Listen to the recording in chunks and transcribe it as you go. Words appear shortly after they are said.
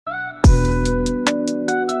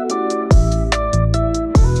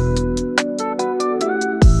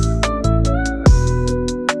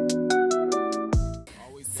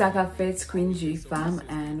Sakafet's Queen J fam,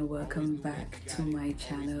 and welcome back to my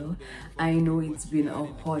channel. I know it's been a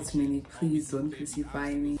hot minute, please don't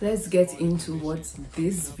crucify me. Let's get into what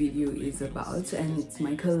this video is about, and it's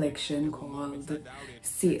my collection called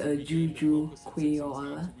Saint Lucian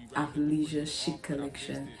Kweyol Athleisure Chic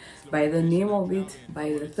collection. By the name of it, by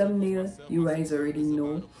the thumbnail, you guys already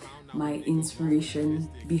know my inspiration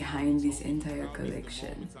behind this entire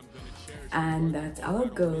collection. And that's our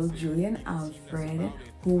girl Julian Alfred,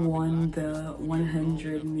 who won the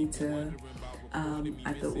 100-meter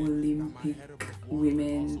at the Olympic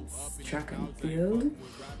women's track and field,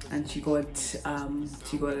 and she got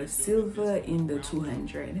a silver in the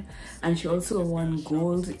 200, and she also won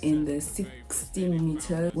gold in the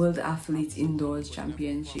 60-meter World Athlete Indoors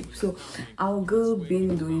Championship. So our girl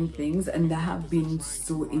been doing things, and that have been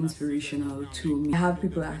so inspirational to me. I have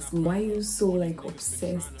people ask me, why are you so like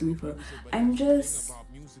obsessed with her? I'm just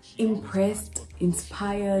impressed,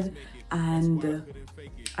 inspired, and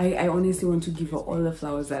I honestly want to give her all the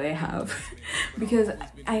flowers that I have because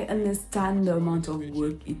I understand the amount of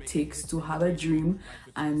work it takes to have a dream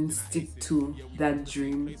and stick to that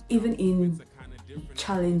dream, even in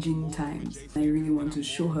challenging times. I really want to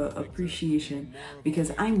show her appreciation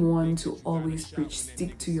because I'm one to always preach,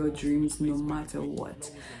 stick to your dreams no matter what,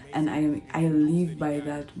 and I live by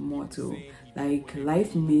that motto. Like,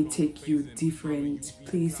 life may take you different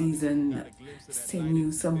places and send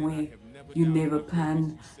you somewhere you never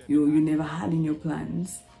planned, you never had in your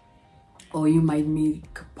plans, or you might make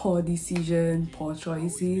poor decisions, poor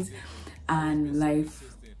choices, and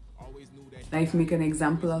life make an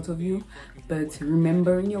example out of you. But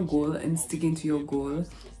remembering your goal and sticking to your goal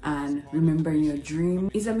and remembering your dream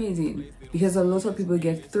is amazing, because a lot of people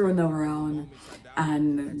get thrown around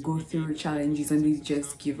and go through challenges and they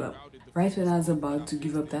just give up. Right when I was about to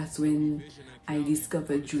give up, that's when I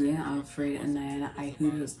discovered Julian Alfred, and I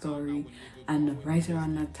heard her story, and right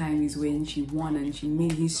around that time is when she won and she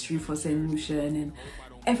made history for Saint Lucian, and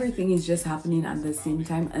everything is just happening at the same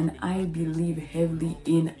time, and I believe heavily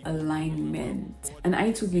in alignment, and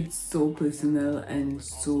I took it so personal and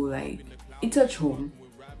so like it touched home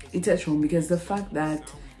because the fact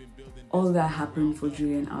that all that happened for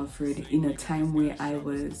Julian Alfred in a time where I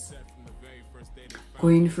was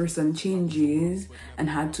going through some changes and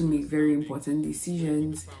had to make very important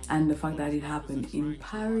decisions, and the fact that it happened in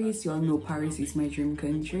Paris. You all know Paris is my dream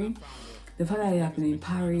country. The fact that it happened in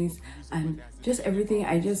Paris and just everything,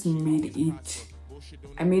 I made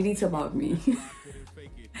it about me.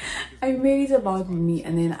 I made it about me,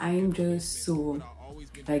 and then I'm just so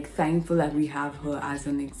like thankful that we have her as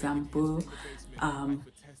an example,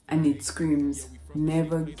 and it screams,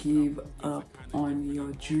 never give up on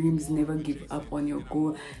your dreams, never give up on your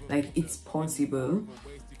goal. Like, it's possible.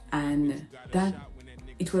 And that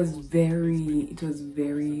it was very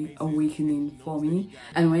awakening for me.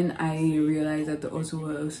 And when I realized that the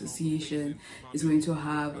Ottawa Association is going to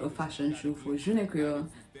have a fashion show for Kweyol,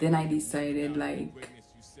 then I decided, like,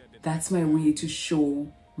 that's my way to show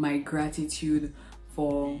my gratitude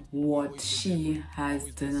for what she has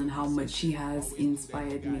done and how much she has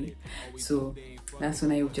inspired me. So that's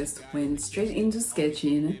when I just went straight into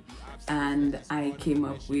sketching, and I came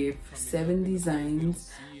up with 7 designs.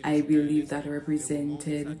 I believe that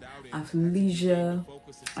represented athleisure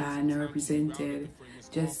and represented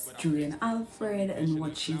just Julian Alfred and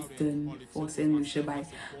what she's done for Saint Lucia by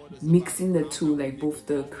mixing the two, like both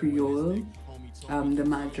the Kweyol, the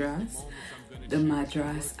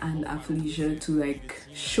madras and athleisure, to like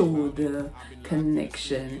show the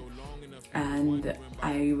connection. And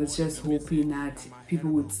I was just hoping that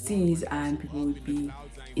people would see it and people would be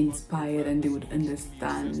inspired and they would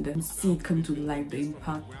understand and see come to life the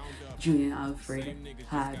impact Julian Alfred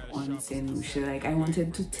had on Saint Lucia. Like, I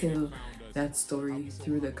wanted to tell that story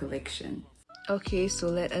through the collection. Okay, so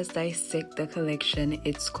let us dissect the collection.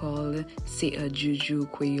 It's called Saint Lucian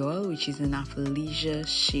Kweyol, which is an athleisure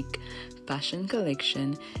chic fashion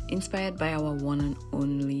collection inspired by our one and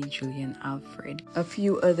only Julian Alfred. A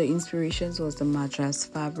few other inspirations was the madras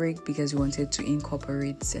fabric, because we wanted to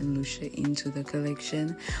incorporate Saint Lucia into the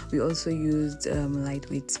collection. We also used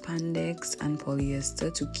lightweight spandex and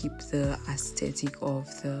polyester to keep the aesthetic of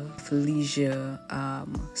the athleisure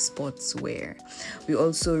sportswear. We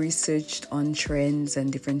also researched on trends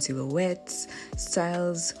and different silhouettes,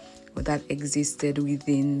 styles that existed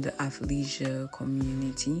within the athleisure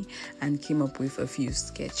community, and came up with a few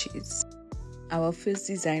sketches. Our first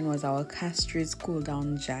design was our Castrate's cool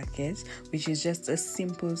down jacket, which is just a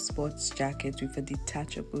simple sports jacket with a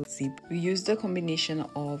detachable zip. We used a combination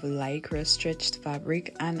of lycra stretched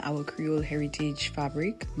fabric and our Creole heritage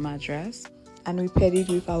fabric, madras. and we paired it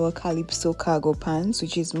with our Calypso cargo pants,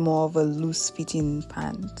 which is more of a loose fitting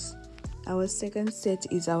pants. Our second set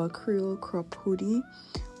is our Kweyol crop hoodie,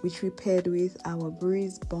 which we paired with our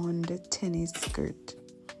Breeze Bond tennis skirt.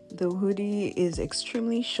 The hoodie is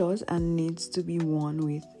extremely short and needs to be worn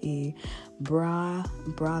with a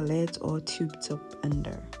bralette or tube top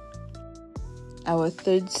under. Our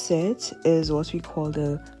third set is what we call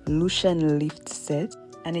the Lucian lift set,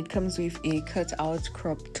 and it comes with a cut-out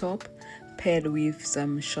crop top paired with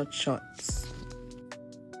some short shorts.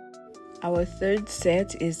 Our third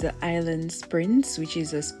set is the Island Sprints, which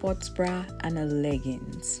is a sports bra and a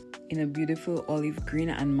leggings in a beautiful olive green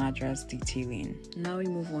and madras detailing. Now we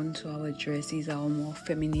move on to our dresses, our more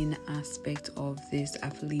feminine aspect of this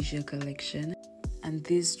athleisure collection, and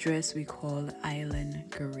this dress we call Island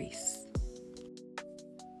Grace.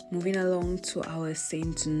 Moving along to our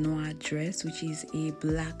Saint Noir dress, which is a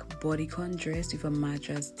black bodycon dress with a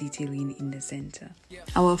madras detailing in the center.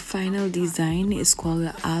 Our final design is called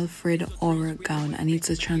the Alfred Aura gown, and it's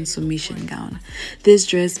a transformation gown. This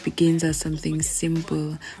dress begins as something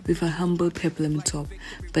simple with a humble peplum top,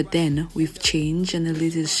 but then with change and a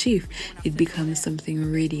little shift, it becomes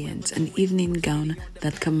something radiant, an evening gown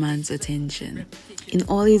that commands attention. In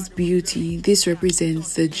all its beauty, this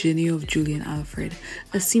represents the journey of Julian Alfred,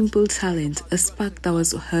 a simple talent, a spark that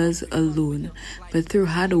was hers alone, but through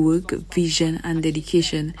hard work, vision, and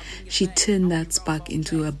dedication, she turned that spark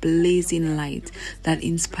into a blazing light that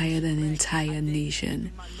inspired an entire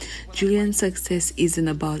nation. Julian's success isn't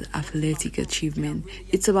about athletic achievement,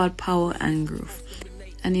 it's about power and growth.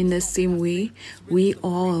 And in the same way, we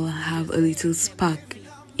all have a little spark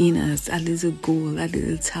in us, a little goal, a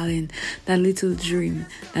little talent, that little dream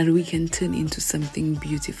that we can turn into something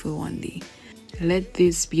beautiful one day. Let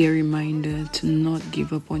this be a reminder to not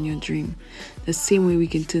give up on your dream. The same way we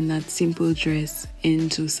can turn that simple dress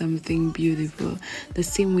into something beautiful, the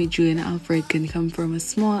same way Julian Alfred can come from a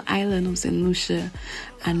small island of Saint Lucia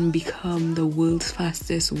and become the world's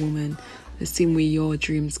fastest woman, the same way your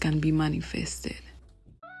dreams can be manifested.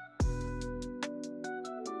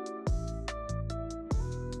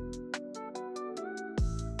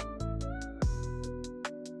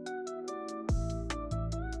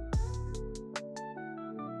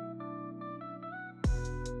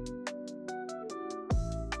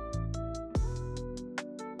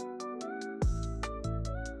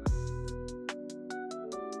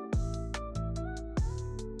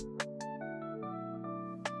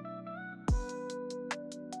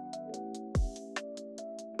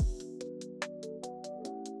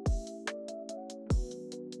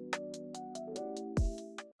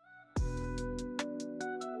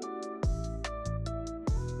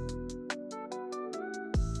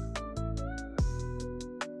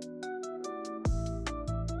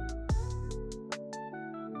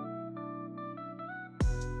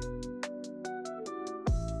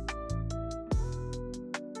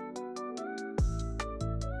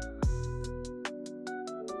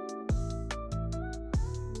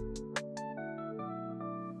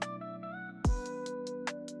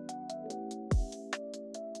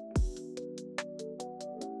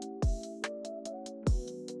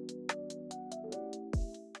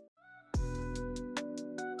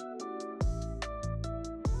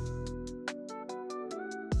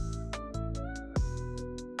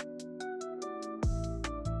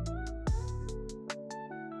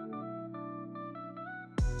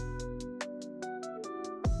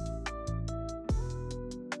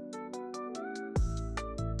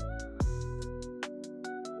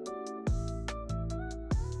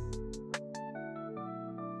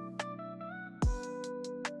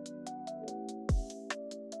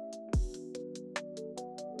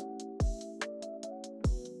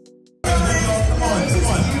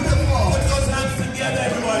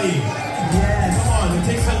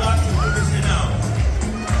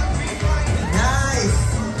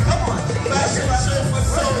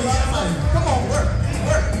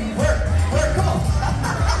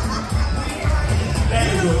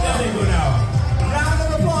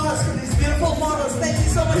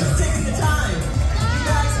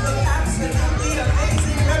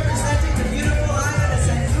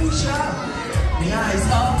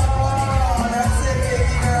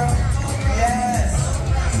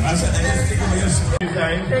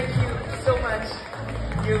 Thank you so much.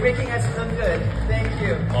 You're making us look good. Thank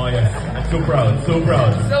you. Oh yeah, I'm so proud, so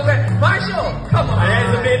proud. So good. Marshall, come on.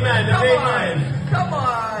 There's the big man, the come big on. man. Come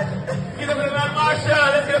on. Give it to the man, Marshall.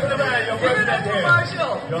 Let's give it to the man. Your Give it up to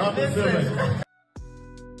Marshall. Your humble servant.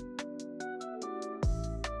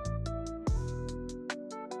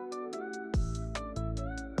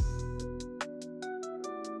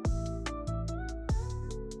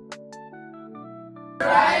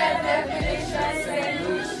 Riot definition